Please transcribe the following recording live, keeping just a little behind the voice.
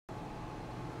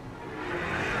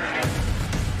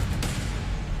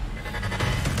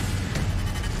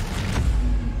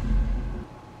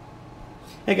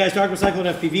Hey guys, Tarek with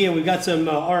CycloneFPV, and we've got some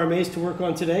RMAs to work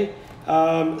on today.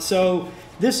 So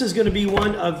this is going to be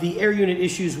one of the air unit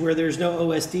issues where there's no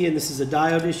OSD, and this is a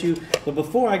diode issue. But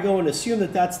before I go and assume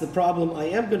that that's the problem, I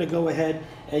am going to go ahead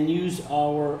and use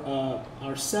our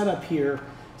setup here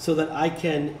so that I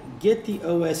can get the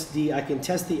OSD, I can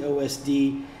test the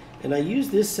OSD, and I use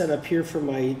this setup here for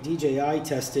my DJI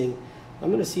testing.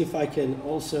 I'm going to see if I can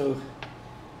also,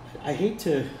 I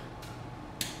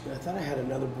thought I had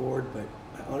another board, but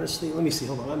honestly, let me see,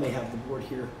 hold on, I may have the board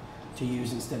here to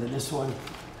use instead of this one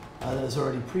that is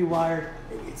already pre-wired.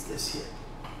 Maybe it's this here.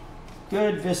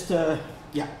 Good Vista,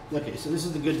 yeah, okay, so this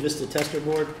is the good Vista tester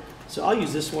board. So I'll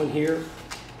use this one here.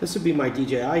 This would be my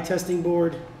DJI testing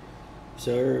board.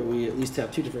 So we at least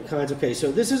have two different kinds. Okay,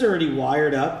 so this is already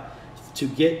wired up to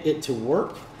get it to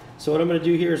work. So what I'm going to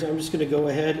do here is I'm just going to go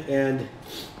ahead and,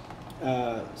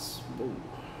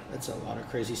 that's a lot of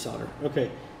crazy solder.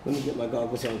 Okay, let me get my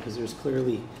goggles on because there's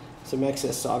clearly some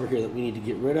excess solder here that we need to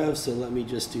get rid of. So let me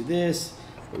just do this.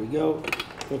 There we go.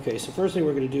 Okay, so first thing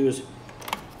we're going to do is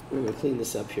we're going to clean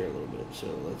this up here a little bit. So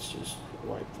let's just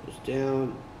wipe those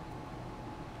down.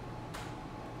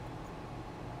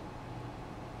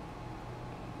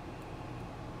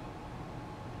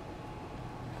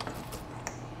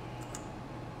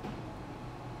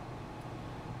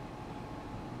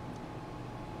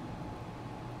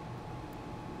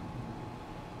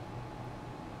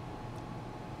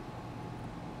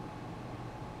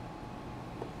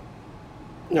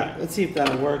 All right, let's see if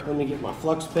that'll work. Let me get my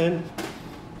flux pen.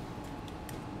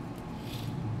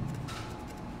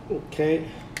 Okay.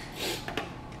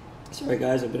 Sorry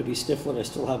guys, I'm gonna be sniffling. I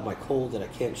still have my cold that I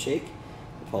can't shake.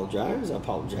 I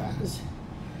apologize.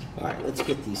 All right, let's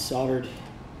get these soldered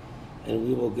and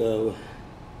we will go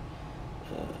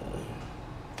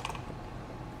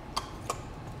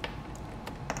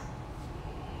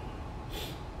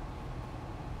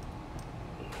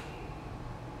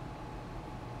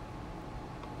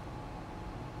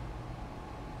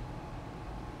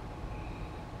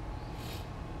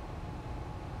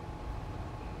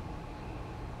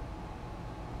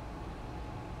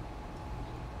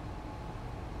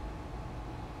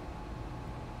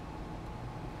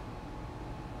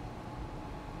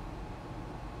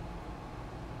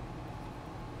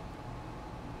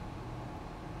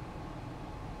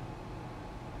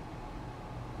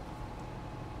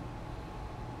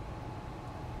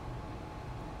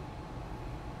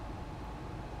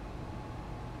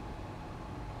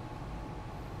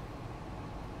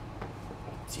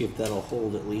see if that'll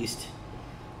hold at least.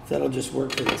 If that'll just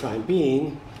work for the time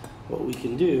being, what we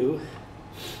can do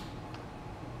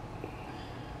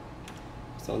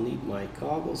is I'll need my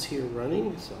goggles here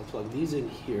running, so I'll plug these in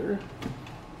here,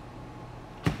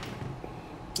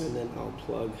 and then I'll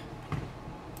plug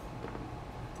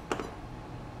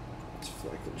this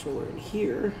flight controller in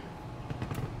here.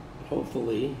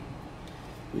 Hopefully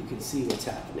we can see what's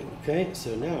happening. Okay,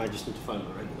 so now I just need to find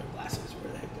my regular glasses.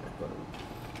 Where the heck did I put them?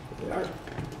 There they are.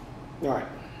 All right,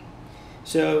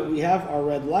 so we have our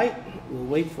red light. We'll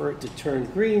wait for it to turn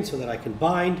green so that I can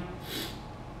bind,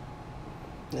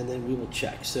 and then we will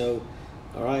check. So,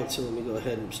 all right, so let me go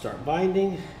ahead and start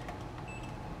binding.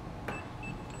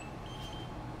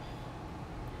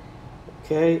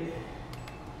 Okay.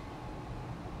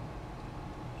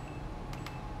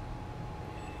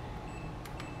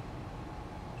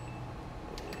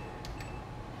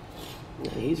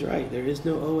 Now he's right, there is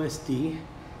no OSD.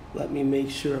 Let me make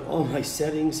sure all my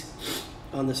settings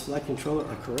on this flight controller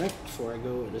are correct before I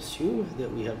go and assume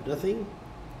that we have nothing.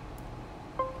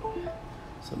 So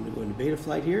I'm going to go into beta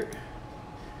flight here.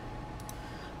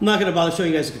 I'm not going to bother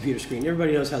showing you guys the computer screen.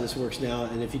 Everybody knows how this works now,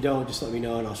 and if you don't, just let me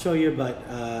know and I'll show you. But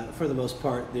for the most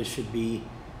part, this should be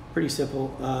pretty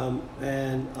simple.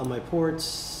 And on my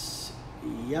ports,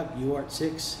 yep, UART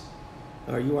 6.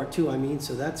 Or UART2, I mean,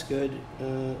 so that's good.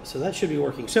 So that should be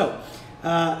working. So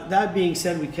that being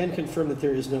said, we can confirm that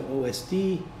there is no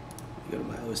OSD. Go to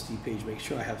my OSD page, make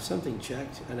sure I have something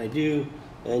checked, and I do.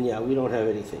 And yeah, we don't have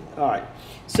anything. All right.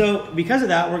 So because of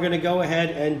that, we're going to go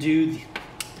ahead and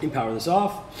power this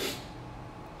off,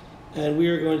 and we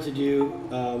are going to do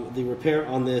the repair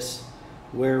on this,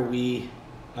 where we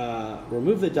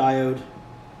remove the diode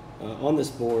on this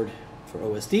board for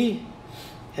OSD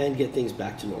and get things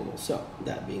back to normal. So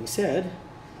that being said,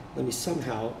 let me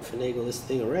somehow finagle this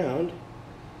thing around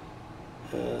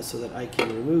so that I can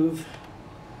remove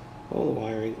all the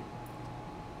wiring.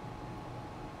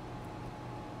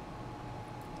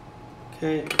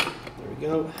 Okay, there we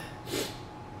go.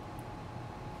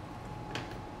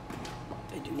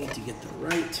 I do need to get the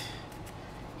right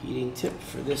heating tip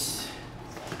for this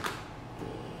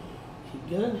heat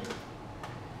gun.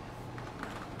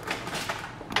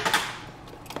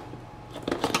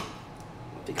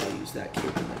 use that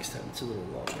cable next time. It's a little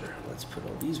longer. Let's put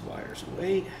all these wires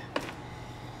away.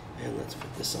 And let's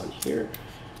put this on here.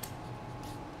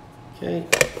 Okay.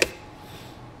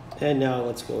 And now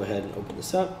let's go ahead and open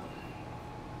this up.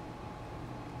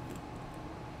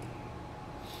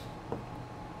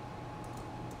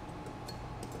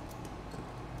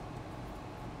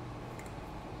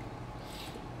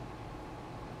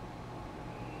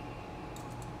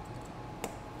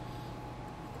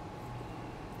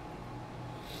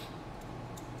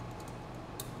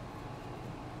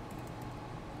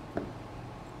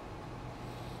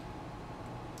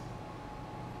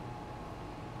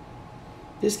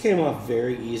 This came off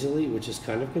very easily, which is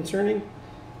kind of concerning.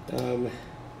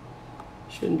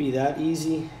 Shouldn't be that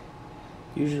easy.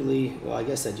 Usually, well, I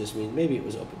guess that just means maybe it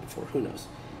was open before, who knows.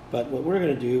 But what we're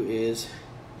gonna do is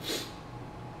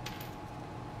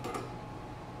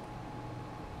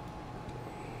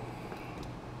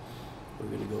we're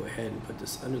gonna go ahead and put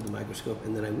this under the microscope,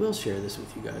 and then I will share this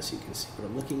with you guys so you can see what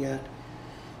I'm looking at.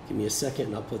 Give me a second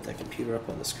and I'll put that computer up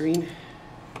on the screen.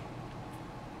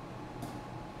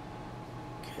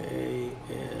 Okay,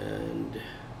 and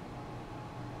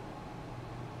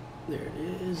there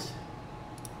it is.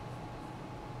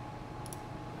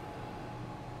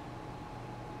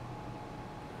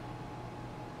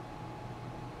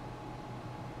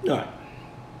 All right.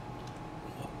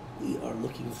 What we are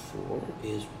looking for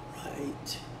is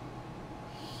right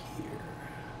here.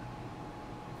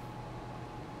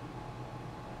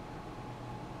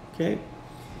 Okay.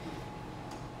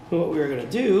 What we're going to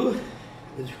do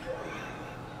is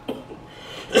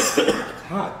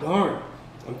God darn.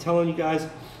 I'm telling you guys,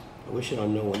 I wish it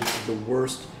on no one. This is the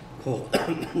worst cold.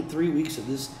 3 weeks of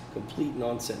this complete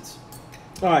nonsense.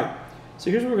 All right, so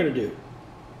here's what we're going to do.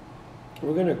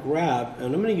 We're going to grab,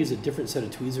 and I'm going to use a different set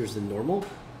of tweezers than normal.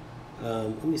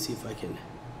 Let me see if I can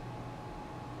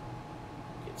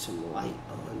get some light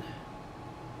on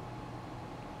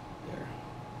there.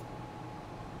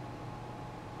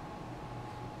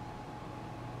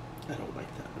 I don't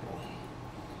like that at all.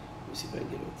 Let me see if I can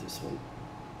get it with this one.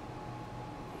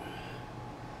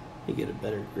 You get a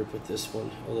better grip with this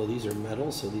one, although these are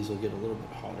metal, so these will get a little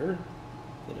bit hotter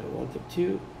than I want them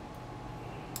to.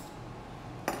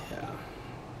 Yeah.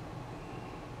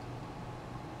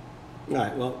 All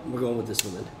right, well, we're going with this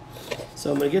one then.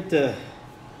 So I'm gonna get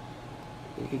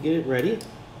we can get it ready.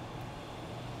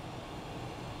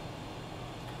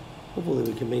 Hopefully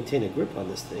we can maintain a grip on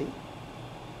this thing.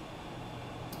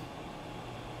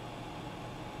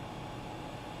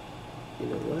 You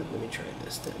know what, let me try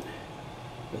this then.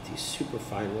 Got these super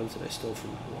fine ones that I stole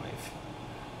from my wife.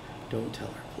 Don't tell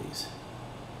her, please.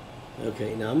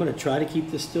 Okay, now I'm gonna try to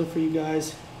keep this still for you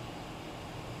guys.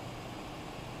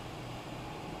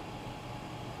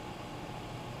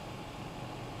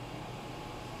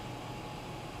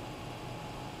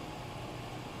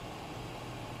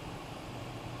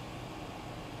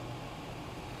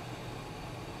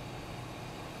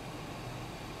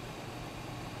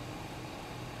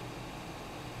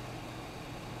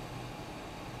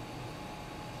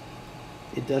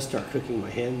 It does start cooking my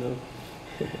hand though.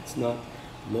 It's not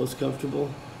most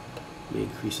comfortable. Let me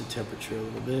increase the temperature a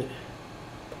little bit.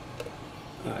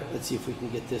 All right, let's see if we can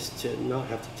get this to not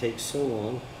have to take so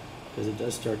long, because it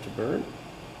does start to burn.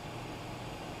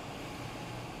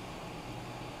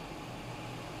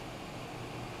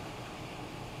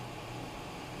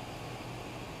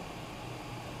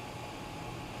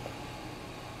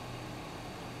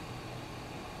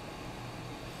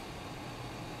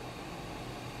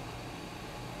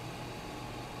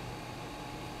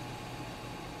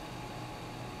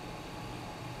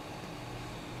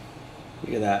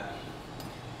 Look at that.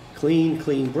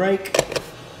 Clean break.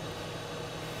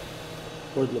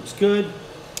 Board looks good.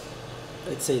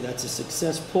 I'd say that's a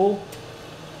success pull.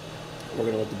 We're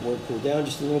going to let the board cool down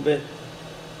just a little bit.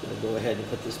 I'm going to go ahead and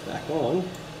put this back on.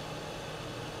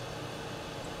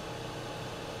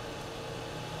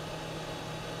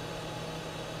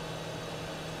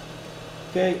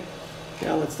 Okay,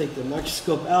 now let's take the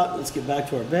microscope out. Let's get back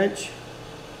to our bench.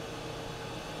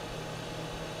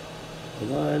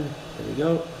 Hold on, there we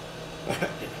go.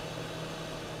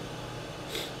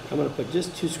 I'm going to put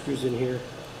just 2 screws in here,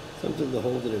 something to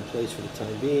hold it in place for the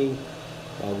time being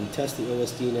while we test the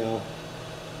OSD now. God,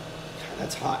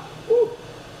 that's hot. Woo.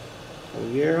 I'm going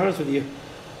to be very honest with you.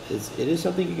 It is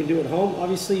something you can do at home,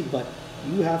 obviously, but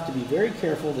you have to be very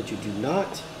careful that you do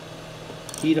not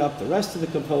heat up the rest of the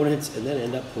components and then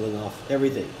end up pulling off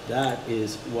everything. That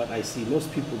is what I see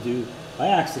most people do by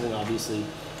accident, obviously,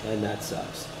 and that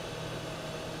sucks.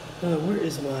 Where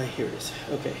is my, here it is.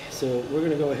 Okay, so we're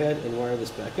gonna go ahead and wire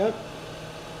this back up.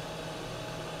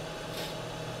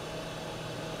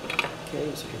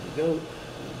 Okay, so here we go.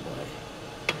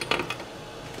 My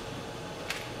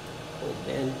old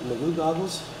man Mule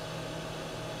goggles.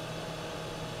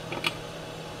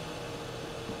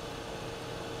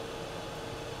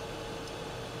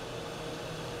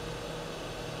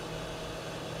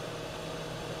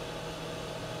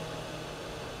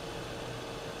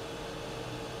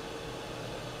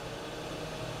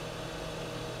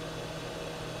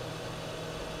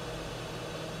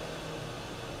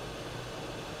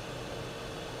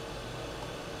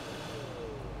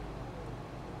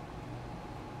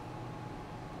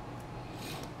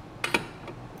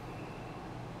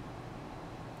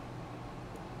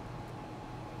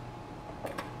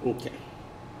 Okay.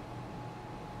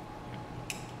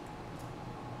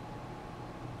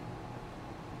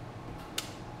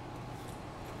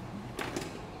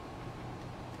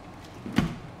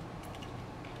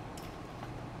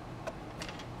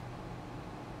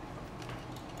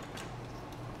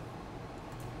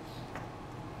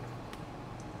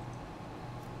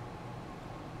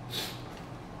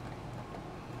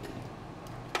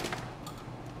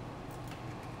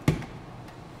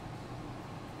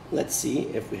 Let's see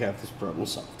if we have this problem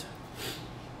solved.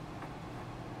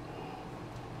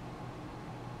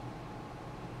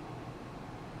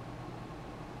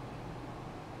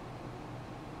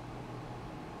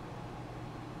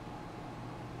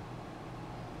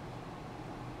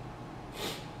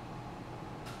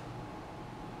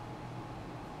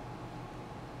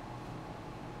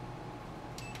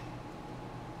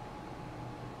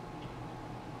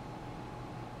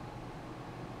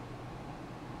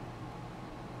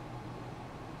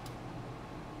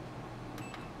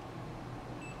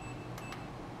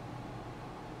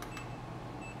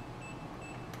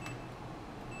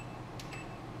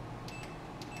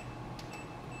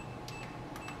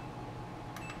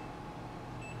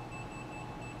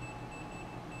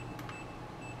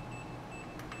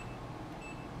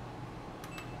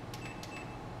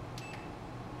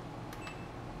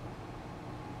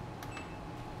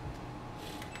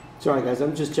 Sorry guys,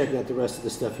 I'm just checking out the rest of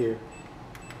the stuff here.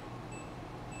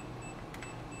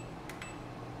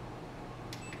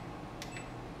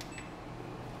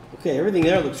 Okay, everything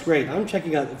there looks great. I'm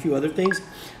checking out a few other things.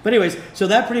 But anyways, so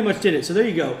that pretty much did it. So there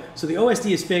you go. So the OSD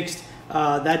is fixed.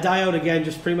 That diode, again,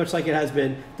 just pretty much like it has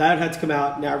been. Diode had to come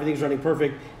out. Now everything's running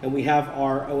perfect. And we have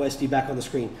our OSD back on the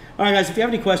screen. All right, guys, if you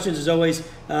have any questions, as always, you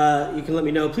can let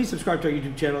me know. Please subscribe to our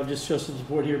YouTube channel. Just show some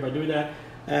support here by doing that.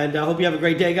 And I hope you have a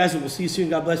great day, guys, and we'll see you soon.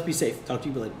 God bless. Be safe. Talk to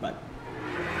you later. Bye.